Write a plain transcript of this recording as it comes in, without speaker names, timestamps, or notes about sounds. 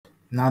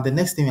Now the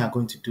next thing we are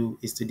going to do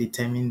is to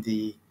determine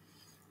the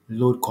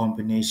load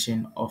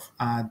combination of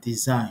our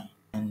design.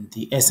 And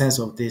the essence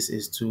of this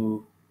is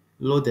to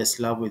load the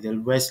slab with the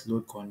rest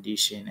load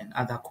condition and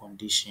other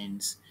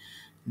conditions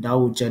that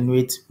will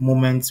generate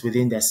moments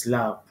within the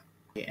slab.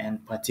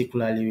 And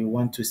particularly, we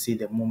want to see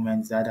the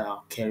moments that are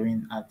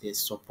occurring at the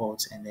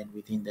support and then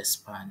within the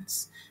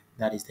spans.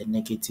 That is the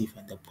negative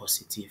and the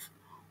positive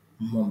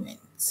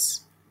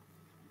moments.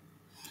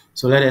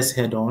 So let us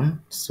head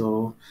on.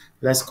 So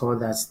let's call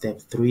that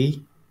step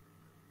 3.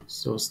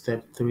 So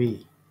step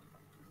 3,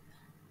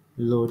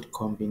 load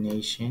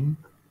combination.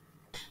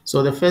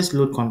 So the first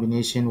load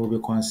combination we'll be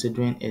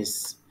considering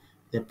is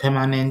the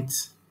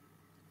permanent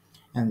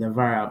and the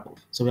variable.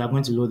 So we are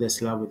going to load the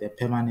slab with the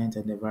permanent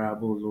and the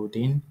variable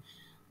loading.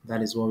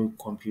 That is what we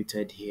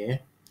computed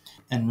here.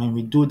 And when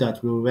we do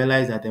that, we'll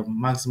realize that the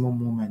maximum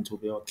moment will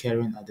be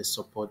occurring at the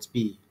support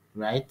B,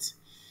 right?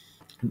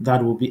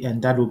 That will be a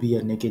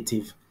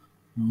negative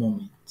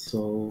moment.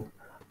 So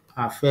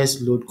our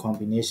first load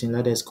combination,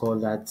 let us call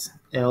that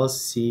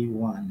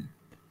LC1,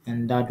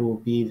 and that will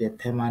be the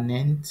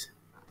permanent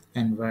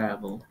and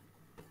variable.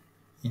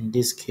 In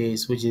this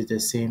case, which is the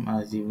same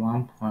as the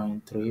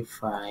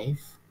 1.35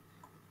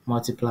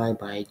 multiplied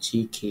by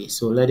GK.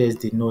 So let us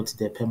denote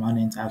the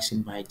permanent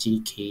action by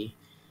GK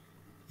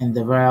and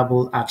the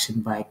variable action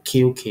by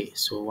QK.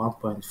 So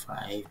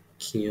 1.5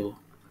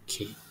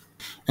 QK.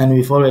 And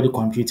we've already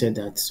computed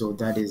that. So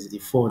that is the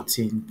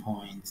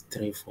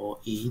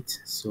 14.348.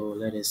 So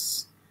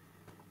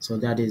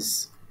that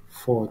is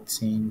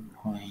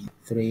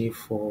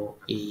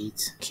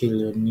 14.348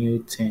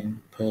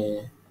 kilonewton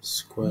per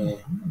square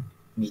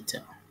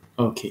meter.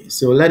 Okay,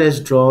 so let us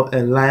draw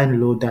a line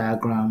load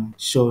diagram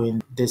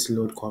showing this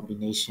load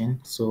combination.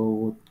 So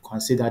we'll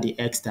consider the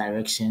x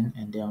direction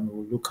and then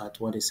we'll look at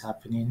what is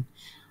happening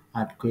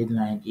at grade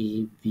line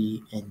A,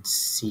 B, and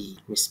C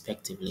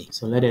respectively.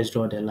 So let us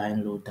draw the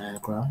line load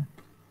diagram.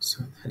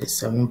 So that is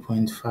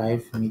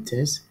 7.5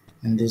 meters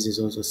and this is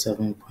also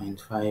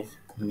 7.5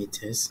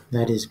 meters.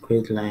 That is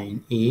grade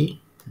line A,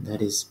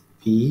 that is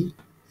B,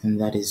 and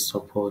that is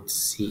support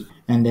C.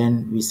 And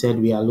then we said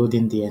we are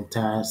loading the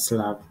entire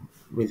slab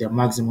with the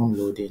maximum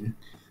loading.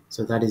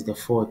 So that is the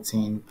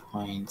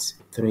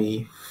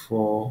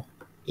 14.348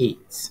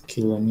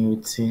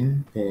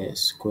 kilonewton per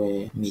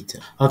square meter.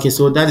 Okay,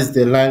 so that is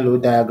the line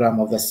load diagram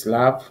of the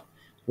slab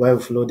where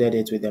we've loaded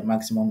it with the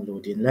maximum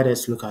loading. Let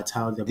us look at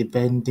how the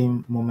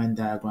bending moment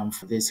diagram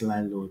for this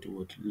line load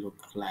would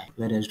look like.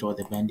 Let us draw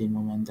the bending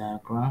moment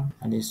diagram.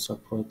 That is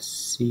support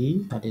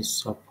C, that is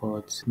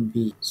support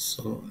B.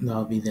 So that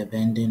will be the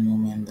bending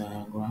moment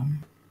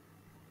diagram.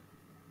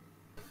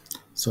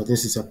 So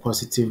this is a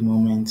positive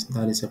moment,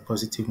 that is a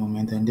positive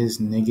moment, and this is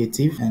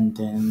negative. And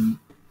then,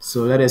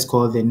 so let us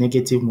call the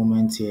negative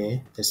moment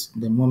here,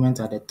 the moment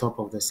at the top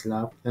of the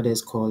slab, let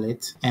us call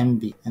it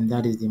MB, and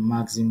that is the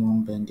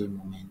maximum bending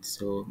moment.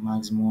 So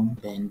maximum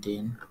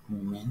bending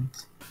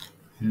moment,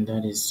 and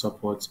that is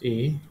support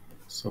A,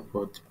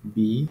 support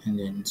B, and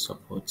then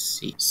support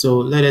C. So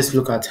let us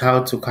look at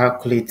how to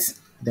calculate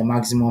the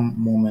maximum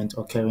moment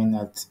occurring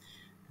at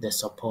the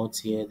support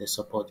here, the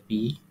support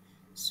B.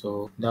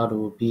 So that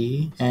will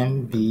be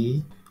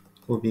MB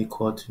will be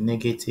equal to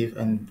negative,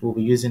 and we'll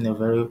be using a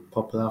very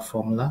popular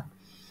formula.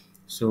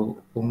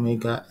 So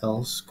omega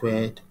L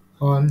squared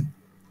on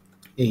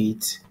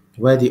 8,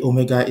 where the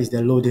omega is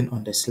the loading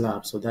on the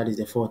slab. So that is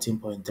the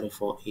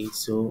 14.348.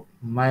 So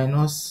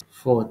minus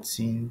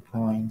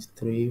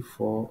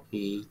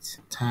 14.348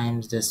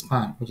 times the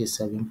span, which is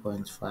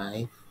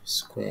 7.5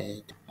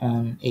 squared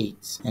on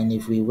 8. And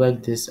if we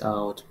work this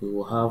out, we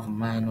will have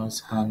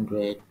minus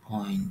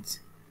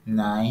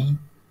 100.9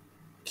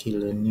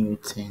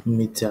 kilonewton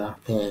meter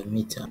per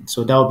meter.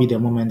 So that will be the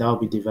moment that will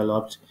be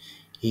developed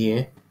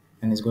here,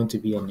 and it's going to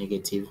be a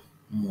negative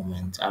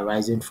moment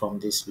arising from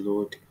this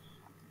load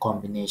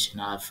combination,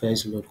 our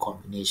first load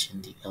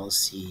combination, the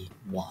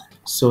LC1.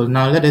 So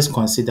now let us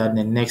consider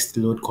the next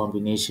load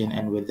combination,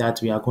 and with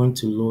that we are going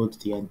to load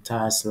the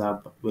entire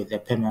slab with a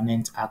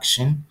permanent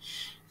action,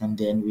 and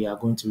then we are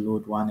going to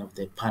load one of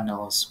the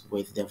panels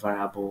with the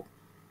variable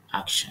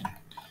action.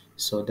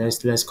 So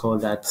let's call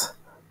that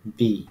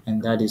B,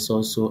 and that is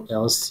also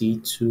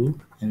LC2,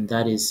 and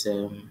that is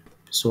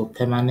so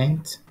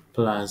permanent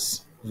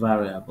plus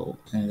variable,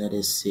 and let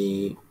us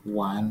say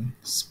 1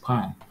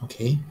 span.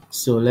 Okay,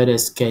 so let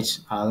us sketch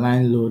our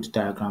line load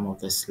diagram of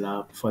the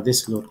slab for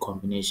this load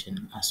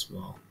combination as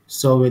well.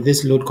 So with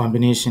this load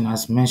combination,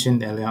 as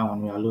mentioned earlier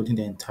on, we are loading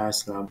the entire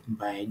slab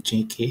by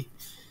JK.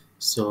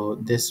 So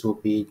this will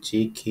be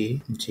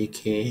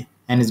JK,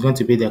 and it's going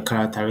to be the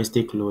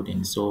characteristic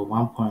loading. So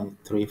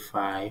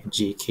 1.35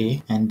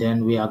 JK, and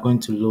then we are going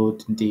to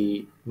load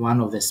the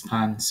one of the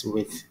spans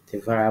with the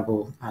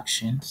variable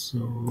action.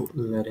 So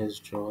let us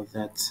draw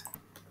that.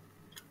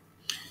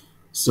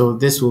 So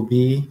this will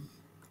be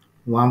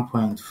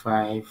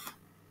 1.5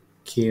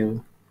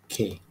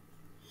 QK.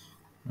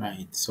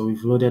 Right, so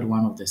we've loaded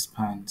one of the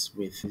spans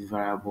with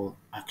variable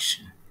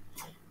action.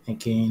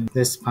 Again,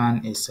 this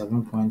span is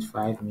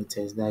 7.5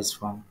 meters. That's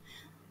from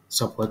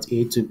support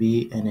A to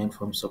B, and then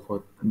from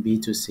support B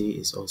to C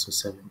is also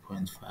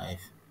 7.5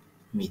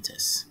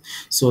 meters.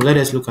 So let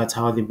us look at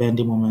how the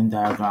bending moment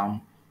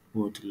diagram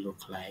would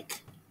look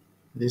like.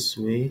 This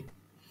way,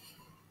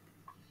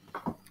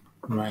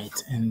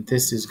 right, and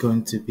this is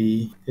going to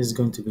be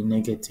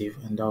negative,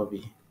 and that will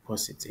be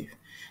positive.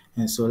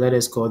 And so let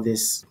us call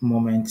this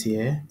moment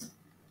here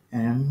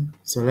M.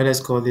 So let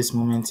us call this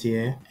moment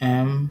here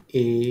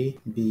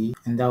MAB,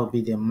 and that will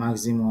be the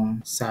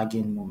maximum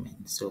sagging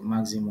moment. So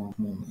maximum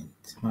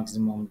moment,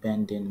 maximum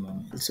bending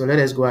moment. So let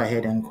us go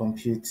ahead and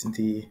compute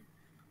the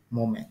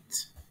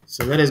moment.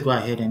 So let us go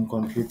ahead and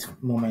compute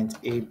moment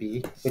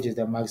AB, which is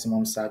the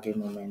maximum sagging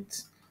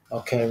moment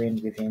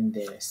occurring within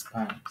the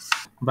spans.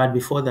 But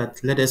before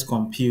that, let us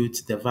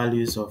compute the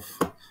values of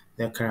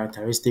the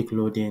characteristic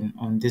loading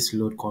on this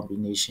load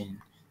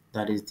combination,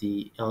 that is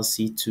the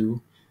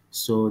LC2.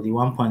 So the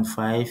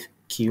 1.5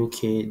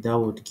 QK, that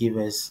would give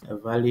us a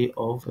value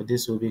of, so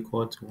this will be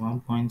equal to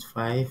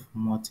 1.5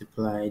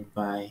 multiplied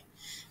by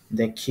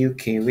the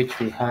QK, which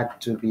we had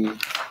to be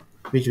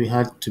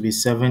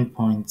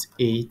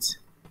 7.8.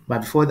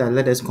 But before that,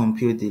 let us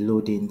compute the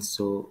loadings,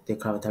 so the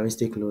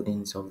characteristic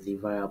loadings of the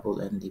variable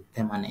and the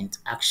permanent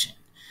action.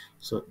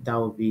 So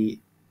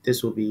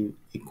this will be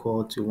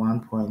equal to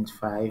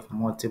 1.5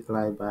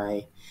 multiplied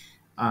by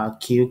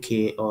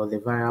QK, or the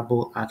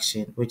variable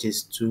action, which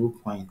is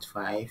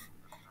 2.5,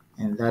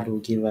 and that will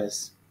give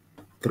us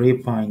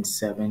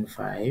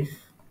 3.75.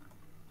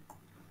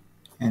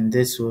 And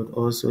this would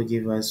also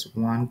give us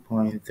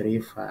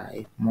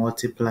 1.35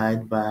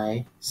 multiplied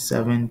by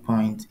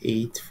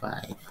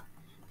 7.85,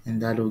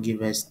 and that will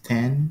give us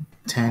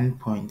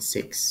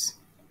 10.6.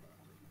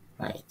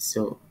 Right,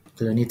 so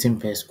kilonewton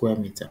per square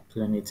meter,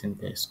 kilonewton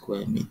per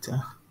square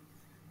meter,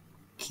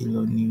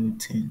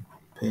 kilonewton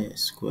per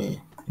square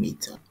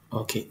meter.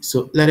 Okay,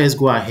 so let us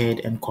go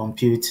ahead and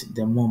compute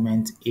the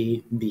moment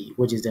AB,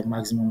 which is the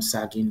maximum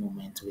sagging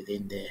moment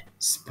within the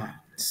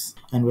spans.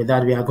 And with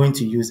that, we are going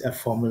to use a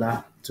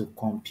formula to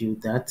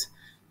compute that.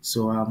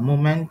 So our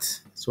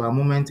moment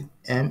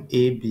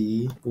MAB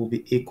will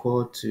be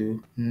equal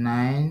to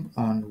 9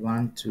 on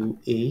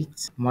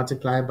 128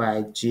 multiplied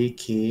by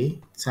JK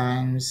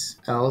times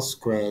L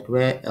squared,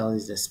 where L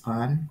is the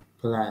span,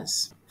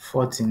 plus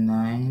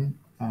 49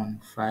 on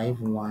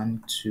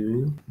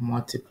 512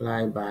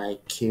 multiplied by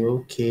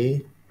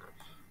QK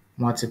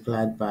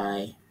multiplied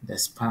by the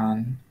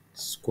span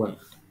squared.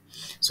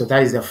 So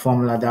that is the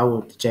formula that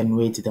would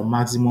generate the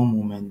maximum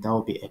moment that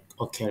will be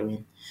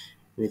occurring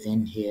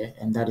within here,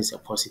 and that is a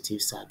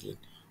positive sagging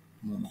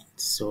moment.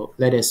 So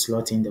let us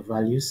slot in the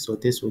values. So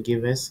this will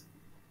give us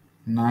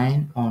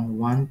 9 on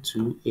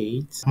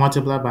 128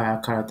 multiplied by our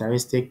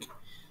characteristic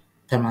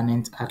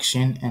permanent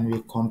action, and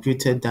we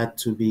computed that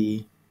to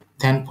be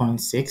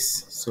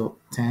 10.6. So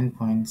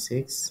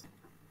 10.6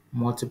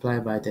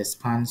 multiplied by the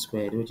span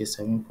squared, which is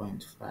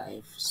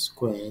 7.5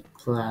 squared,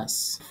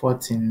 plus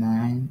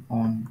 49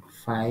 on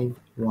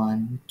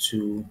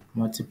 512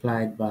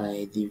 multiplied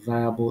by the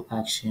variable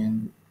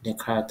action, the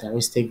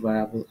characteristic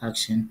variable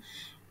action,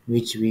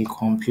 which we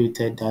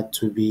computed that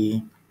to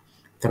be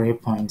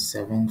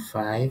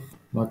 3.75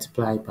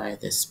 multiplied by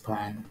the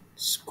span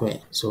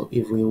squared. So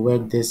if we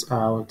work this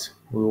out,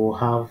 we will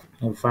have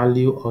a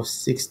value of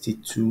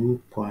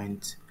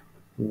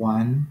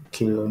 62.1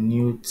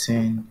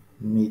 kilonewton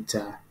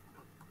meter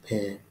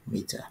per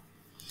meter.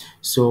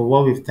 So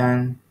what we've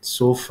done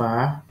so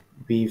far,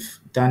 we've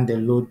done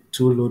the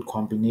two load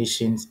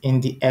combinations in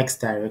the x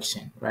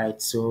direction,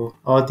 right? So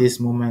all these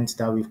moments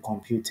that we've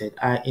computed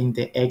are in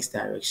the x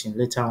direction.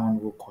 Later on,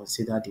 we'll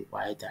consider the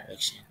y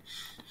direction.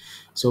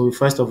 So we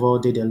first of all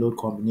did a load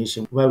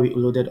combination where we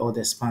loaded all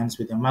the spans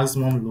with the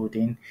maximum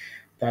loading.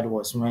 That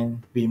was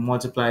when we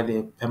multiply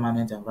the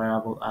permanent and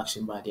variable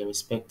action by their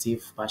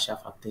respective partial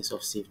factors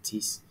of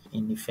safeties.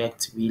 In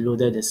effect, we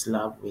loaded the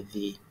slab with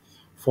the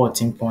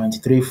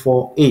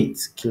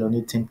 14.348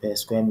 kilonewton per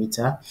square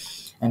meter,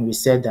 and we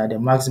said that the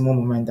maximum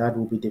moment that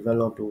will be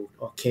developed will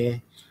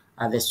occur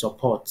at the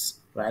support,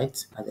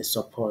 right? At the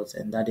support,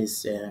 and that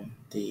is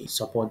the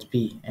support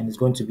B, and it's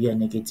going to be a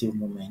negative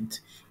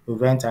moment. We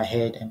went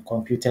ahead and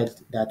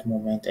computed that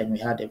moment, and we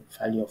had a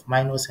value of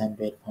minus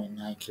 100.9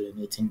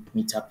 kilonewton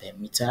meter per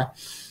meter.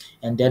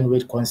 And then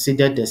we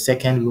considered the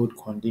second load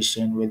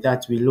condition. With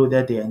that, we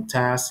loaded the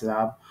entire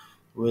slab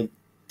with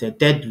the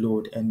dead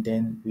load, and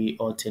then we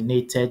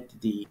alternated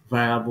the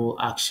variable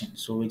action.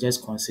 So we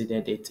just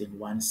considered it in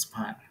one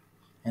span.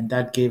 And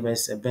that gave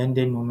us a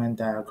bending moment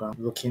diagram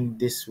looking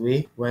this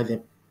way, where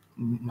the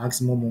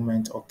maximum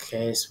moment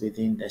occurs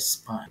within the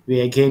span.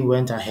 We again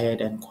went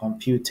ahead and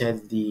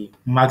computed the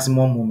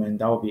maximum moment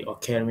that will be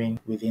occurring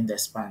within the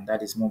span,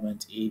 that is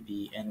moment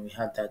AB, and we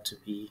had that to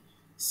be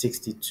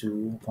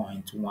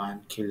 62.1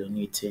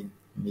 kilonewton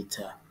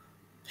meter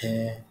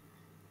per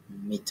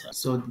meter.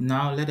 So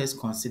now let us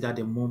consider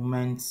the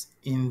moments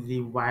in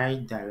the y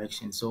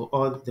direction. So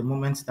all the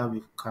moments that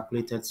we've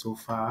calculated so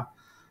far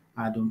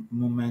are the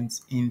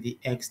moments in the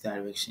x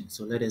direction.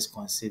 So let us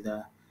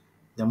consider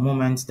the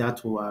moment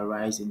that will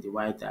arise in the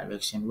y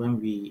direction when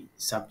we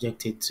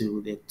subject it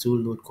to the two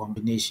load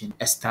combination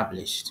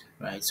established,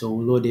 right? So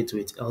we'll load it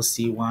with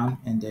LC1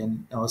 and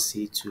then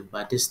LC2,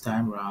 but this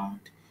time round,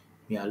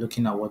 we are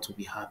looking at what will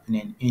be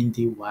happening in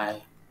the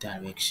y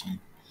direction.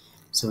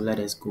 So let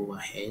us go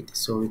ahead.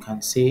 So we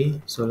can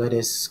say, so let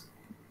us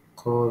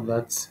call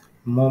that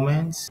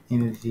moment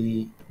in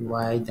the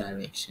y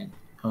direction.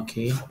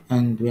 Okay,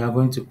 and we are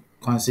going to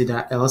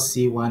consider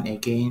LC1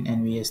 again,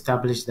 and we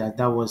established that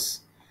that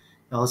was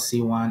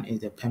LC1 is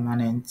the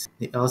permanent.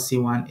 The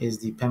LC1 is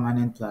the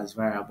permanent plus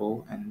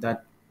variable, and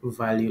that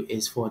value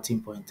is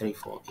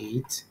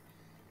 14.348.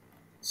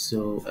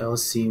 So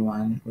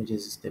LC1, which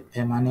is the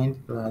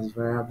permanent plus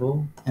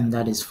variable, and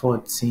that is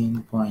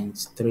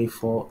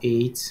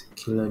 14.348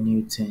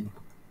 kilonewton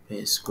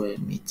per square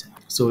meter.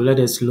 So let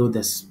us load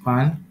the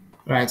span.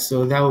 Right,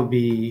 so that will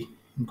be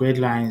grade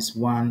lines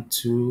 1,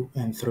 2,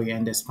 and 3,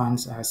 and the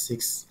spans are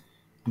 6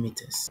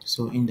 meters.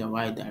 So in the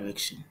y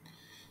direction.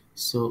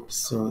 So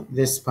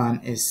this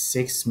span is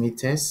 6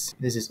 meters.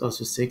 This is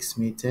also 6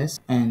 meters,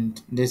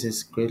 and this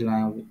is grade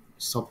line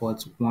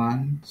support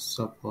 1,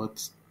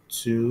 support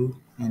 2,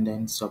 and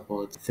then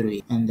support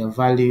 3. And the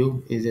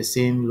value is the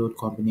same load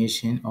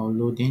combination or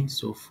loading,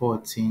 so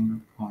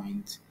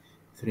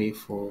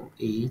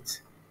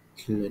 14.348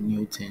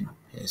 kilonewton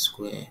per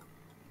square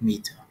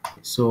meter.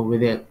 So with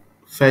the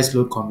first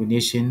load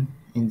combination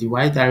in the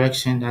y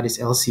direction, that is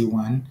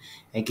LC1,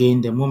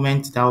 again the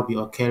moment that will be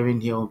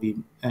occurring here will be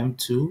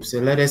M2. So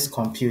let us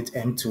compute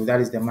M2, that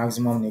is the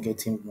maximum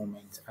negative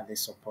moment at the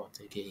support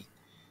again.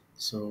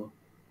 So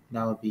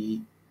that will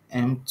be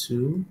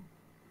M2.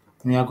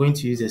 We are going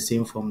to use the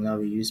same formula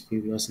we used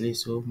previously,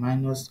 so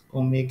minus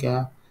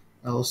omega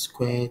L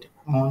squared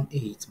on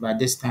 8, but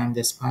this time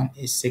the span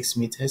is 6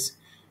 meters,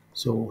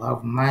 so we'll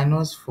have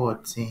minus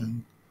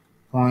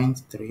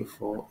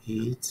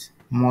 14.348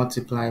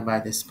 multiplied by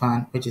the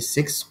span, which is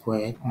 6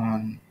 squared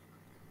on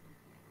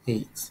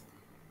 8.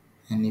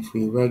 And if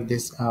we work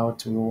this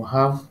out, we will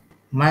have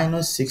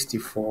minus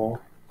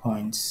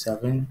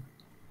 64.7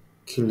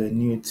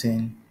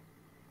 kilonewton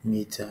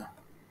meter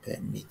per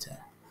meter.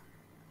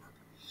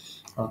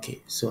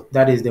 Okay, so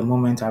that is the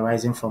moment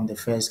arising from the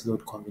first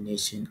load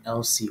combination,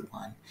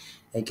 LC1.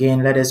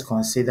 Again, let us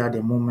consider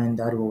the moment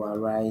that will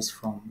arise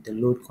from the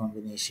load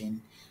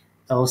combination,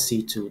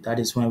 LC2. That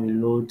is when we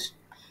load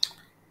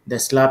the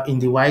slab in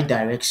the y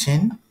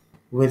direction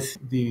with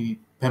the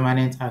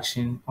permanent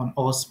action on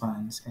all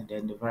spans and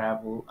then the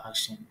variable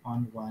action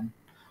on one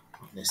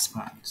of the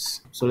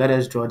spans. So let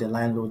us draw the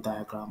line load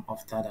diagram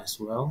of that as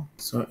well.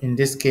 So in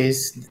this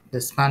case,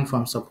 the span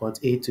from support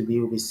A to B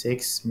will be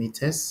 6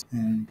 meters,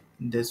 and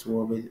this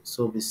will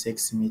be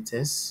 6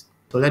 meters.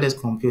 So let us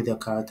compute the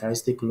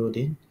characteristic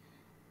loading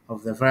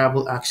of the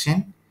variable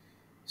action.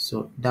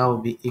 So that will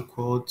be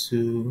equal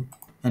to,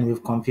 and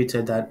we've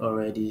computed that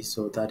already,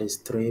 so that is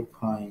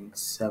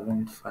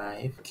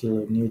 3.75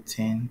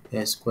 kilonewton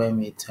per square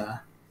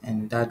meter,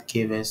 and that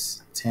gave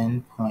us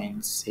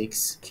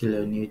 10.6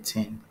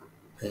 kilonewton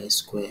per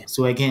square.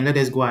 So again, let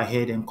us go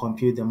ahead and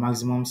compute the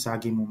maximum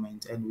sagging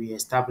moment, and we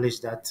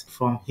established that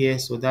from here,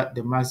 so that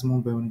the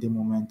maximum bending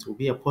moment will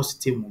be a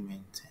positive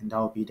moment, and that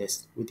will be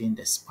within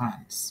the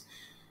spans.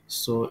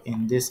 So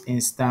in this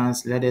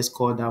instance, let us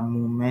call that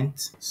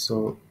moment.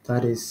 So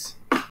that is